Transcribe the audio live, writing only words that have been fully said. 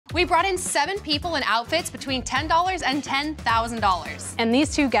We brought in 7 people in outfits between $10 and $10,000. And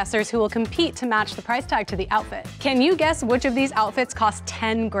these 2 guessers who will compete to match the price tag to the outfit. Can you guess which of these outfits cost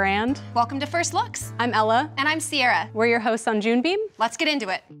 10 grand? Welcome to First Looks. I'm Ella. And I'm Sierra. We're your hosts on Junebeam. Let's get into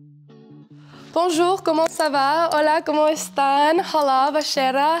it. Bonjour, comment ça va? Hola, comment están? Hola,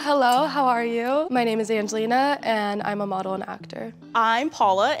 bachera. Hello, how are you? My name is Angelina, and I'm a model and actor. I'm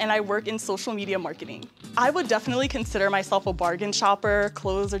Paula, and I work in social media marketing. I would definitely consider myself a bargain shopper.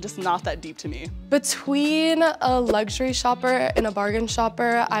 Clothes are just not that deep to me. Between a luxury shopper and a bargain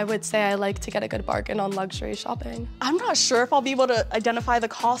shopper, I would say I like to get a good bargain on luxury shopping. I'm not sure if I'll be able to identify the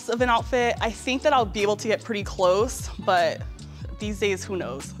cost of an outfit. I think that I'll be able to get pretty close, but these days, who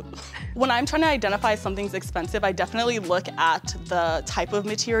knows? When I'm trying to identify something's expensive, I definitely look at the type of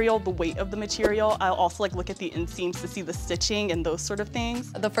material, the weight of the material. I'll also look at the inseams to see the stitching and those sort of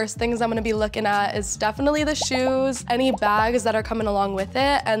things. The first things I'm gonna be looking at is definitely the shoes, any bags that are coming along with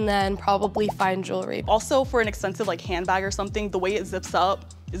it, and then probably fine jewelry. Also, for an expensive handbag or something, the way it zips up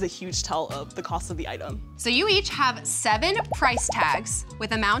is a huge tell of the cost of the item. So you each have 7 price tags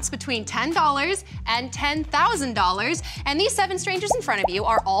with amounts between $10 and $10,000. And these 7 strangers in front of you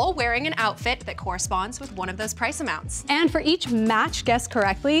are all wearing an outfit that corresponds with one of those price amounts. And for each match guessed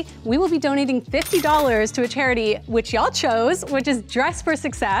correctly, we will be donating $50 to a charity which y'all chose, which is Dress for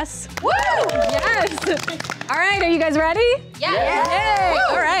Success. Woo! Yes! All right, are you guys ready? Yeah. Yay!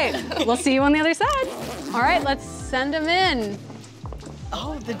 All right, we'll see you on the other side. All right, let's send them in.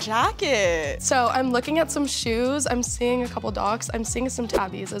 Oh, the jacket. So I'm looking at some shoes, I'm seeing a couple docs, I'm seeing some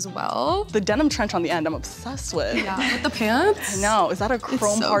tabbies as well. The denim trench on the end I'm obsessed with. Yeah, with the pants. I know, is that a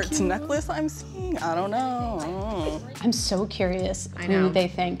chrome so hearts cute. necklace I'm seeing? I don't know. I'm so curious who they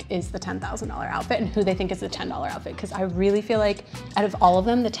think is the $10,000 outfit and who they think is the $10 outfit, because I really feel like out of all of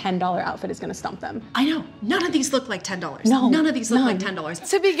them, the $10 outfit is gonna stump them. I know, none of these look like $10. No, none of these look like none. $10.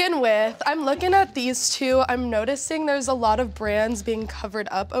 To begin with, I'm looking at these 2. I'm noticing there's a lot of brands being covered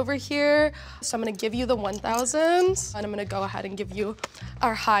up over here. So I'm gonna give you the 1,000, and I'm gonna go ahead and give you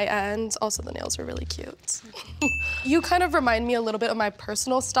our high end. Also, the nails are really cute. You kind of remind me a little bit of my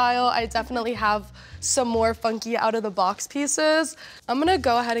personal style. I definitely have some more funky out of the box pieces. I'm gonna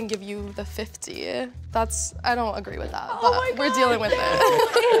go ahead and give you the 50. I don't agree with that, but we're dealing with it.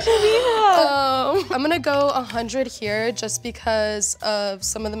 I'm gonna go 100 here just because of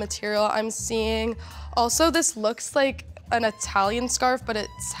some of the material I'm seeing. Also, this looks like an Italian scarf, but it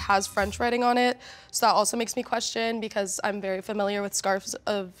has French writing on it. So that also makes me question, because I'm very familiar with scarves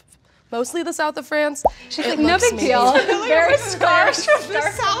of mostly the south of France. She's like, no big deal. Very Scarves from the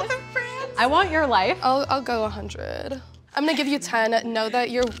south of France. I want your life. I'll go 100. I'm gonna give you 10. Know that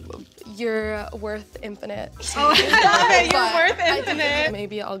you're worth infinite. Oh, I love it. You're But worth I think infinite.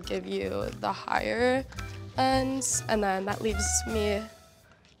 maybe I'll give you the higher ends, and then that leaves me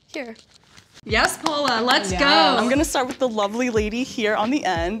here. Yes, Paula, let's go. I'm gonna start with the lovely lady here on the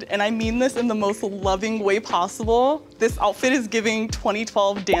end, and I mean this in the most loving way possible. This outfit is giving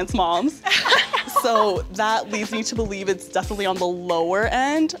 2012 Dance Moms. So that leads me to believe it's definitely on the lower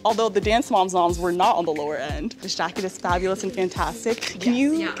end, although the Dance Moms were not on the lower end. This jacket is fabulous and fantastic.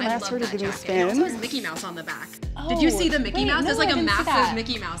 Can I ask her to give me a spin? It also has Mickey Mouse on the back. Did you see the Mickey Mouse? There's like a massive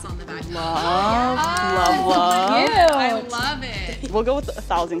Mickey Mouse on the back. Love. I love it. We'll go with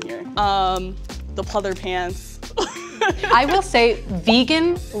 1,000 here. The pleather pants. I will say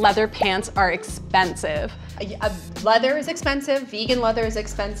vegan leather pants are expensive. Leather is expensive, vegan leather is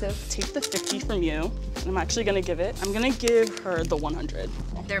expensive. Take the 50 from you, and I'm actually gonna I'm gonna give her the 100.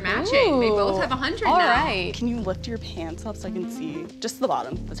 They're matching. They both have 100 All now. right. Can you lift your pants up so I can see just the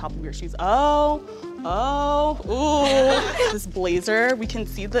bottom, the top of your shoes? Oh, ooh. This blazer, we can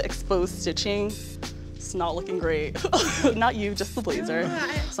see the exposed stitching. It's not looking great. Not you, just the blazer.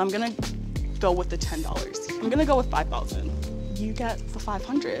 So I'm gonna go with the $10. I'm gonna go with 5,000. You get the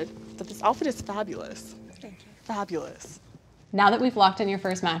 500, but this outfit is fabulous. Fabulous. Now that we've locked in your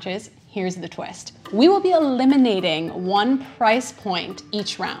first matches, here's the twist. We will be eliminating 1 price point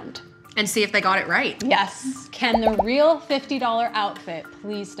each round. And see if they got it right. Yes. Can the real $50 outfit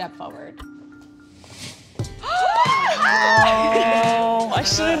please step forward? Oh, I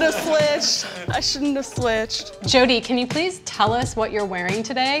shouldn't have switched. I shouldn't have switched. Jodi, can you please tell us what you're wearing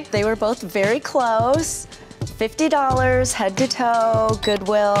today? They were both very close. $50 head to toe,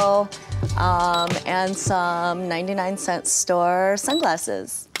 Goodwill, and some 99-cent store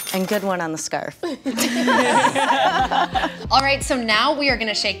sunglasses. And good one on the scarf. All right, so now we are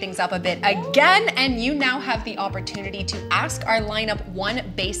gonna shake things up a bit again, and you now have the opportunity to ask our lineup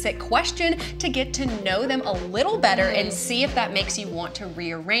one basic question to get to know them a little better and see if that makes you want to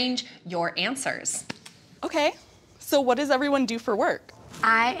rearrange your answers. Okay, so what does everyone do for work?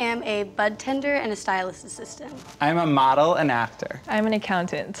 I am a bud tender and a stylist assistant. I'm a model and actor. I'm an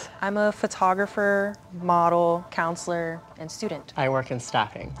accountant. I'm a photographer, model, counselor, and student. I work in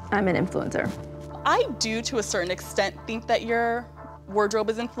staffing. I'm an influencer. I do, to a certain extent, think that your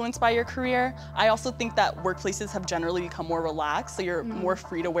wardrobe is influenced by your career. I also think that workplaces have generally become more relaxed, so you're more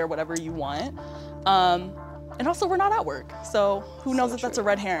free to wear whatever you want. And also, we're not at work, so who knows if that's a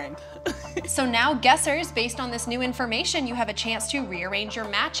red herring. So now, guessers, based on this new information, you have a chance to rearrange your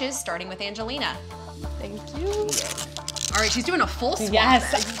matches, starting with Angelina. Thank you. All right, she's doing a full swap.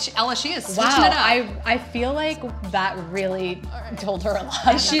 Yes. Ella, she is switching it up. I feel like that really told her a lot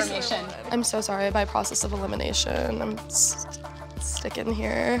of information. I'm so sorry, by process of elimination, I'm sticking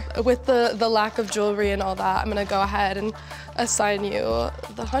here. With the lack of jewelry and all that, I'm gonna go ahead and assign you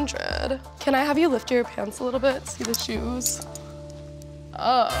the 100. Can I have you lift your pants a little bit, see the shoes?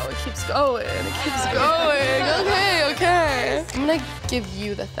 Oh, it keeps going, it keeps going. Okay. I'm gonna give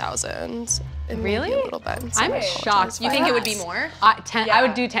you the 1,000. Really? A little bit. I'm shocked. You think it would be more? I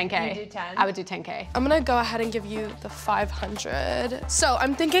would do 10K. You do 10? I would do 10K. I'm gonna go ahead and give you the 500. So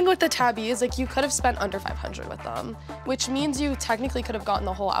I'm thinking with the tabbies, like you could have spent under 500 with them, which means you technically could have gotten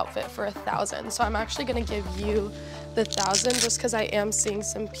the whole outfit for 1,000. So I'm actually gonna give you the 1,000 just because I am seeing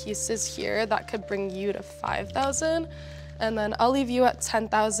some pieces here that could bring you to 5,000. And then I'll leave you at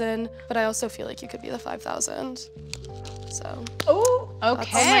 10,000, but I also feel like you could be the 5,000. So. Oh,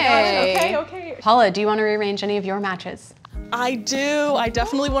 okay. Okay. Paula, do you want to rearrange any of your matches? I do. I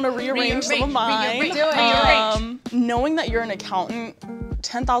definitely want to rearrange some of mine. Knowing that you're an accountant,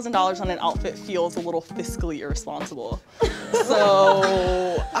 $10,000 on an outfit feels a little fiscally irresponsible.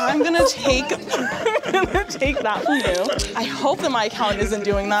 So I'm gonna take that from you. I hope that my accountant isn't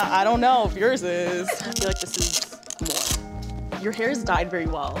doing that. I don't know if yours is. I feel like this is more. Your hair is dyed very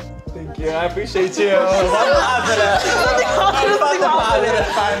well. Thank you, I appreciate you. And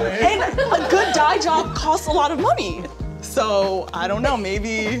a good dye job costs a lot of money. So I don't know,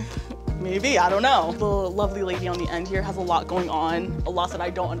 maybe, I don't know. The lovely lady on the end here has a lot going on, a lot that I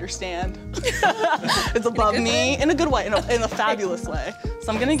don't understand. It's above me in a good way, in a fabulous way.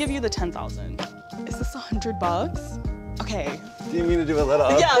 So I'm gonna give you the 10,000. Is this $100? Okay. Do you mean to do a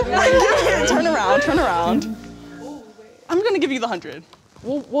little? Yeah, turn around. I'm gonna give you the 100.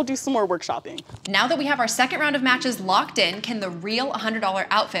 We'll do some more workshopping. Now that we have our second round of matches locked in, can the real $100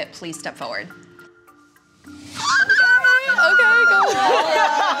 outfit please step forward? Okay, go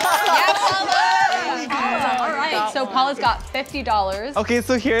Yeah, Paula! All right, so Paula's got $50. Okay,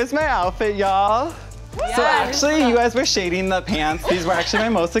 so here's my outfit, y'all. So actually, you guys were shading the pants. These were actually my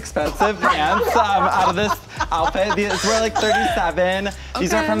most expensive pants out of this outfit. These were like 37.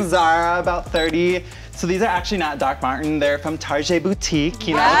 These are from Zara, about 30. So these are actually not Doc Martin. They're from Target Boutique,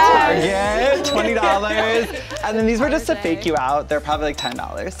 you know, Target, $20. And then these were just to fake you out. They're probably like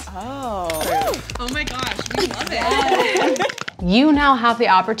 $10. Oh my gosh, we love it. You now have the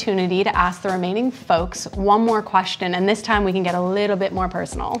opportunity to ask the remaining folks one more question, and this time we can get a little bit more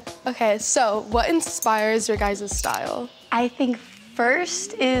personal. Okay, so what inspires your guys' style? I think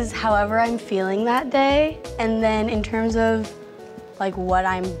first is however I'm feeling that day. And then in terms of like what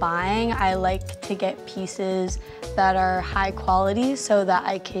I'm buying, I like to get pieces that are high quality so that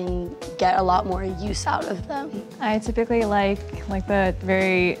I can get a lot more use out of them. I typically like the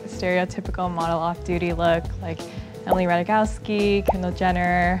very stereotypical model off-duty look, like Emily Ratajkowski, Kendall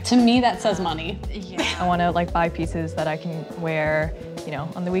Jenner. To me, that says money. Yeah. I want to like buy pieces that I can wear, you know,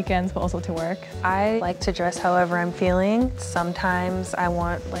 on the weekends, but also to work. I like to dress however I'm feeling. Sometimes I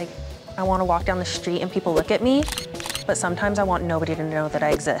want to walk down the street and people look at me, but sometimes I want nobody to know that I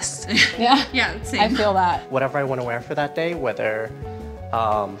exist. Yeah, same. I feel that. Whatever I want to wear for that day, whether,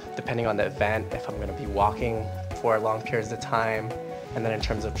 depending on the event, if I'm going to be walking for long periods of time. And then in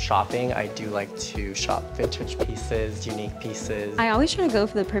terms of shopping, I do like to shop vintage pieces, unique pieces. I always try to go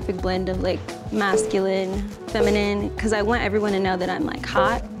for the perfect blend of like masculine, feminine, because I want everyone to know that I'm like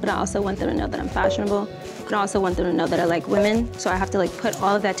hot, but I also want them to know that I'm fashionable, but I also want them to know that I like women. So I have to like put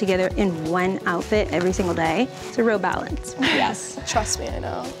all of that together in one outfit every single day. It's a real balance. Yes. Trust me, I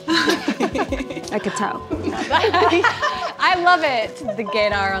know. I could tell. I love it, the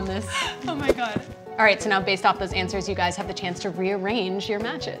gaydar on this. Oh my God. All right, so now based off those answers, you guys have the chance to rearrange your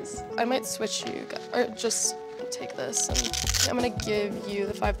matches. I might switch you, or just take this, and I'm gonna give you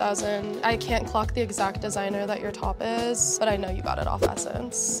the 5,000. I can't clock the exact designer that your top is, but I know you got it off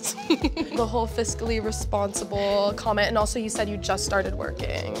Essence. The whole fiscally responsible comment, and also you said you just started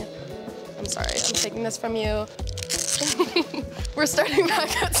working. I'm sorry, I'm taking this from you. We're starting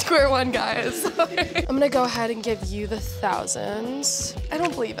back at square one, guys. I'm gonna go ahead and give you the 1,000. I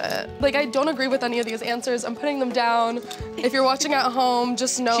don't believe it. Like, I don't agree with any of these answers. I'm putting them down. If you're watching at home,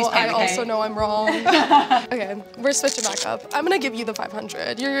 just know I also know I'm wrong. Okay, we're switching back up. I'm gonna give you the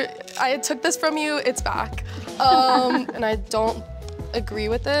 500. I took this from you, it's back. And I don't agree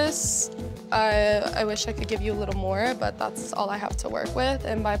with this. I wish I could give you a little more, but that's all I have to work with.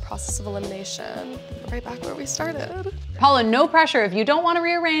 And by process of elimination, right back where we started. Paula, no pressure. If you don't want to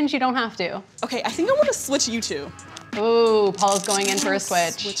rearrange, you don't have to. Okay, I think I want to switch you two. Ooh, Paula's going in for a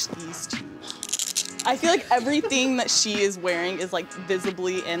switch. Switch these two. I feel like everything that she is wearing is like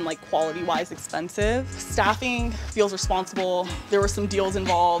visibly and like quality-wise expensive. Staffing feels responsible. There were some deals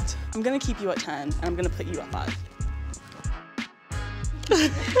involved. I'm gonna keep you at 10 and I'm gonna put you at 5.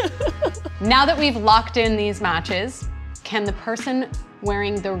 Now that we've locked in these matches, can the person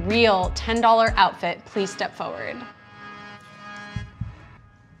wearing the real $10 outfit please step forward?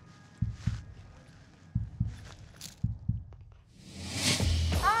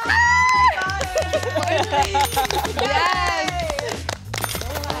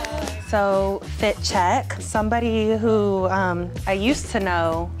 So, fit check. Somebody who I used to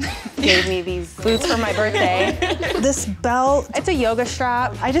know gave me these boots for my birthday. This belt, it's a yoga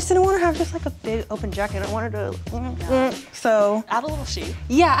strap. I just didn't want to have just like a big open jacket. I wanted to, so. Add a little shape.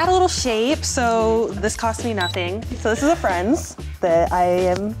 Yeah, add a little shape. So this cost me nothing. So this is a friend's that I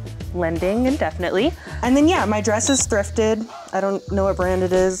am lending indefinitely. And then yeah, my dress is thrifted. I don't know what brand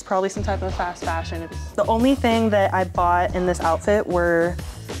it is, probably some type of fast fashion. The only thing that I bought in this outfit were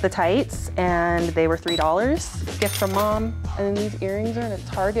the tights, and they were $3. Gift from mom, and then these earrings are in a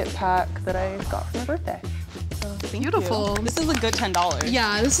Target pack that I got for my birthday. So, Beautiful. This is a good $10.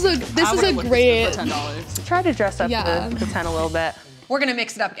 Yeah, this is a great. For $10. Try to dress up the 10 a little bit. We're gonna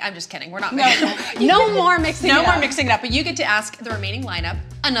mix it up. I'm just kidding. We're not. No more mixing it up. No more mixing it up. But you get to ask the remaining lineup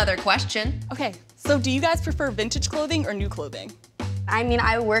another question. Okay, so do you guys prefer vintage clothing or new clothing? I mean,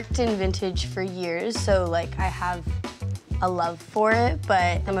 I worked in vintage for years, so like I have a love for it,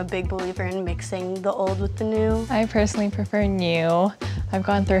 but I'm a big believer in mixing the old with the new. I personally prefer new. I've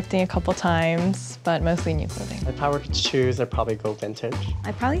gone thrifting a couple times, but mostly new clothing. If I were to choose, I'd probably go vintage.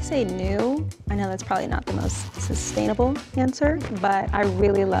 I'd probably say new. I know that's probably not the most sustainable answer, but I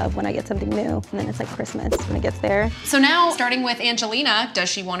really love when I get something new, and then it's like Christmas when it gets there. So now, starting with Angelina, does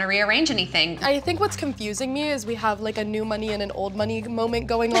she want to rearrange anything? I think what's confusing me is we have like a new money and an old money moment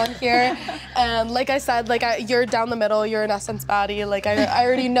going on here. And like I said, like you're down the middle, you're an Essence baddie. Like I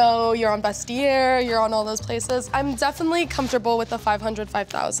already know you're on Vestiaire, you're on all those places. I'm definitely comfortable with the 500,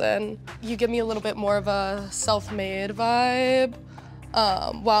 5,000. You give me a little bit more of a self-made vibe.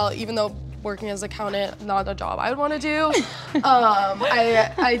 While even though working as an accountant, not a job I would want to do,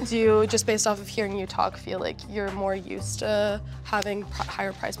 I do, just based off of hearing you talk, feel like you're more used to having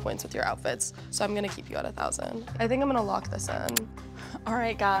higher price points with your outfits. So I'm gonna keep you at 1,000. I think I'm gonna lock this in. All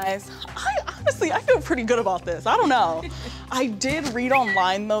right, guys. Honestly, I feel pretty good about this. I don't know. I did read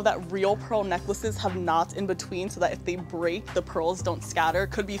online, though, that real pearl necklaces have knots in between so that if they break, the pearls don't scatter.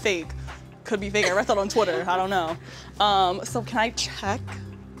 Could be fake. Could be fake. I read that on Twitter. I don't know. So can I check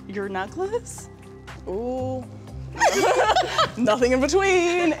your necklace? Ooh. Nothing in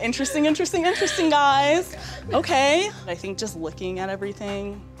between. Interesting, interesting, interesting, guys. Okay. I think just looking at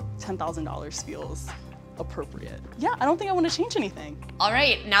everything, $10,000 feels appropriate. Yeah, I don't think I want to change anything. All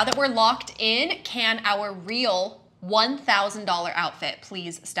right, now that we're locked in, can our real $1,000 outfit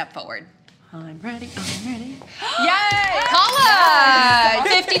please step forward? I'm ready, I'm ready. Yay! Paula!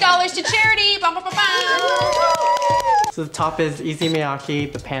 $50 to charity. Bum, bum, bum, bum. So the top is Easy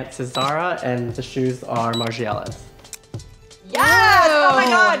Miyake, the pants is Zara, and the shoes are Margiela's. Yes! Oh my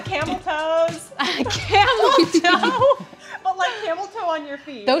God, camel toes. Camel toe. But like camel toe on your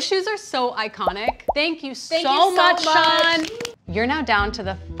feet. Those shoes are so iconic. Thank you so much, Sean. You're now down to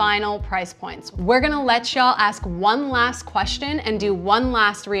the final price points. We're gonna let y'all ask one last question and do one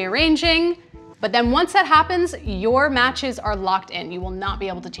last rearranging. But then once that happens, your matches are locked in. You will not be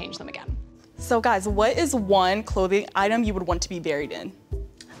able to change them again. So guys, what is one clothing item you would want to be buried in?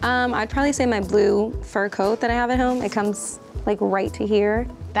 I'd probably say my blue fur coat that I have at home. It comes like right to here.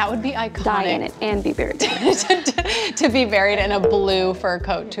 That would be iconic. Die in it and be buried. to be buried in a blue fur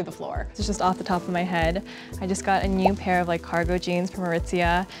coat to the floor. It's just off the top of my head. I just got a new pair of like cargo jeans from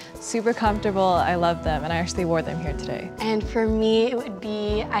Aritzia. Super comfortable, I love them, and I actually wore them here today. And for me, it would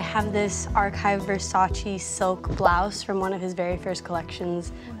be, I have this archive Versace silk blouse from one of his very first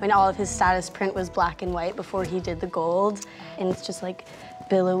collections when all of his status print was black and white before he did the gold. And it's just like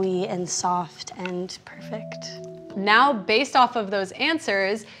billowy and soft and perfect. Now, based off of those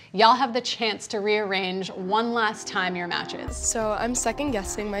answers, y'all have the chance to rearrange one last time your matches. So I'm second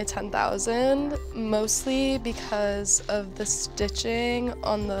guessing my 10,000, mostly because of the stitching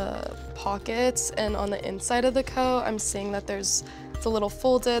on the pockets and on the inside of the coat. I'm seeing that it's a little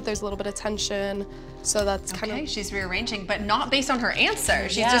folded, there's a little bit of tension, so that's kind of... Okay, she's rearranging, but not based on her answer.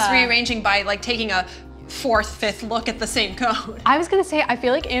 She's just rearranging by like taking a fourth, fifth look at the same coat. I was gonna say, I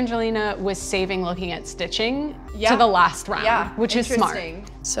feel like Angelina was saving looking at stitching to the last round, which is smart.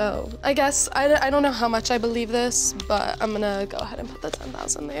 So I guess, I don't know how much I believe this, but I'm gonna go ahead and put the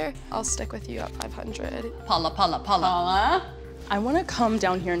 10,000 there. I'll stick with you at 500. Paula. I want to come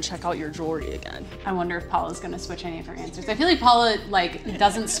down here and check out your jewelry again. I wonder if Paula's gonna switch any of her answers. I feel like Paula like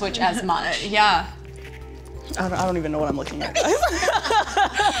doesn't switch as much. Yeah. I don't even know what I'm looking at, guys.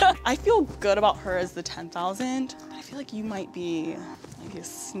 I feel good about her as the 10,000. I feel like you might be maybe a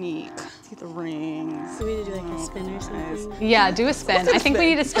sneak. See the rings. Do we need to do like a spin or something? Yeah, do a spin. I think we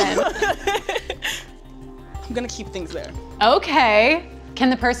need a spin. I'm gonna keep things there. Okay. Can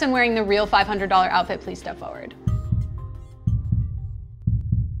the person wearing the real $500 outfit please step forward?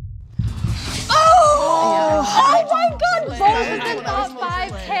 Oh my God, both of them got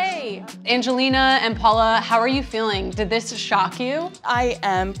 5K. Angelina and Paula, how are you feeling? Did this shock you? I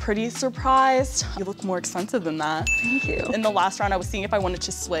am pretty surprised. You look more expensive than that. Thank you. In the last round, I was seeing if I wanted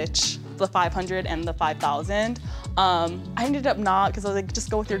to switch the 500 and the 5,000. I ended up not, because I was like, just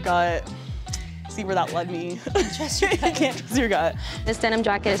go with your gut. See where that led me. Trust your gut. You can't trust your gut. This denim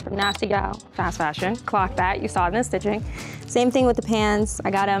jacket is from Nasty Gal, fast fashion. Clock that, you saw it in the stitching. Same thing with the pants.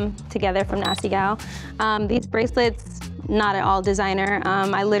 I got them together from Nasty Gal. These bracelets, not at all designer.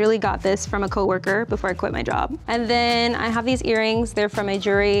 I literally got this from a coworker before I quit my job. And then I have these earrings. They're from a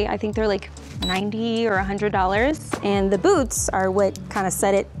jewelry. I think they're like $90 or $100. And the boots are what kind of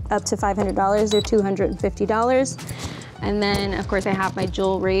set it up to $500. They're $250. And then, of course, I have my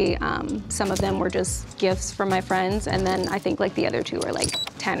jewelry. Some of them were just gifts from my friends. And then I think like the other two are like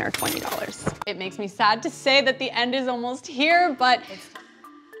 $10 or $20. It makes me sad to say that the end is almost here, but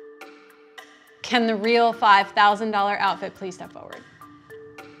can the real $5,000 outfit please step forward?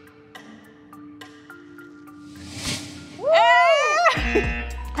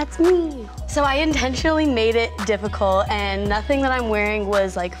 That's me. So I intentionally made it difficult, and nothing that I'm wearing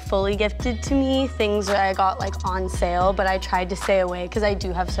was like fully gifted to me. Things that I got like on sale, but I tried to stay away because I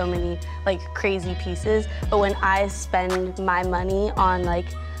do have so many like crazy pieces. But when I spend my money on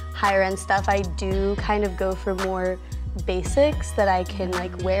like higher end stuff, I do kind of go for more basics that I can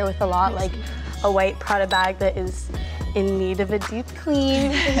like wear with a lot, like a white Prada bag that is in need of a deep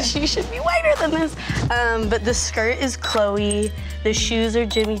clean. She should be whiter than this. But the skirt is Chloe, the shoes are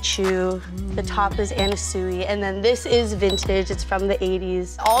Jimmy Choo, the top is Anasui, and then this is vintage, it's from the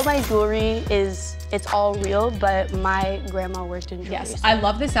 80s. All my jewelry it's all real, but my grandma worked in jewelry. Yes, I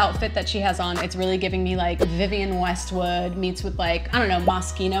love this outfit that she has on. It's really giving me like Vivienne Westwood meets with like, I don't know,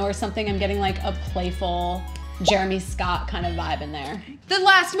 Moschino or something. I'm getting like a playful Jeremy Scott kind of vibe in there. The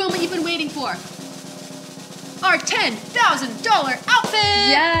last moment you've been waiting for. Our $10,000 outfit!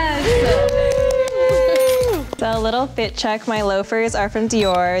 Yes! So, little fit check, my loafers are from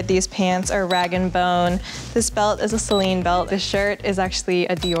Dior. These pants are Rag & Bone. This belt is a Celine belt. This shirt is actually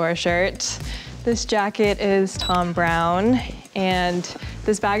a Dior shirt. This jacket is Tom Brown. And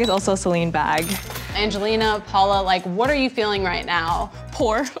this bag is also a Celine bag. Angelina, Paula, like, what are you feeling right now?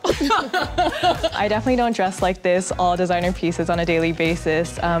 Poor. I definitely don't dress like this, all designer pieces on a daily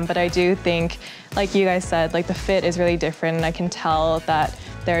basis, but I do think, like you guys said, like the fit is really different, and I can tell that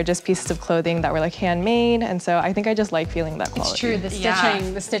they're just pieces of clothing that were like handmade, and so I think I just like feeling that quality. It's true,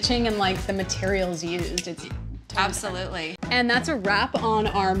 the stitching and like the materials used, it's absolutely. And that's a wrap on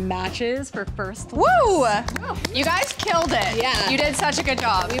our matches for first. Woo! You guys killed it. Yeah. You did such a good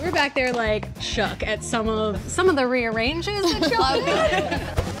job. We were back there like shook at some of the rearranges that y'all did.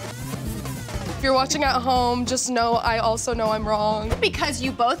 If you're watching at home, just know I also know I'm wrong. Because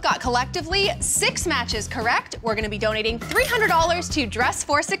you both got collectively 6 matches correct, we're gonna be donating $300 to Dress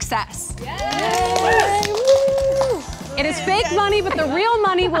for Success. Yay! It is fake money, but the real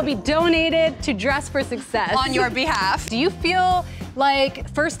money will be donated to Dress for Success. On your behalf. Do you feel like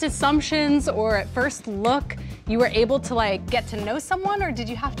first assumptions or at first look, you were able to like get to know someone, or did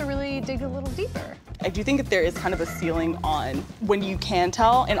you have to really dig a little deeper? I do think that there is kind of a ceiling on when you can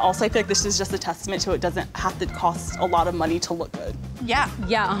tell, and also I feel like this is just a testament to it doesn't have to cost a lot of money to look good. Yeah.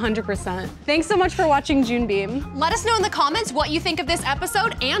 Yeah, 100%. Thanks so much for watching Junebeam. Let us know in the comments what you think of this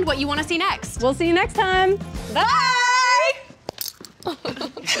episode and what you want to see next. We'll see you next time. Bye!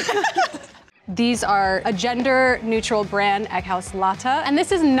 These are a gender-neutral brand, Egghouse Lata. And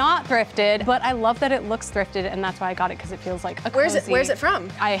this is not thrifted, but I love that it looks thrifted, and that's why I got it, because it feels like a cozy. Where's it from?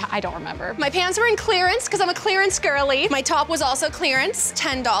 I don't remember. My pants were in clearance, because I'm a clearance girly. My top was also clearance,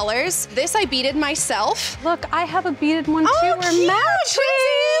 $10. This I beaded myself. Look, I have a beaded one too. Oh, We're cute,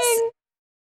 matching.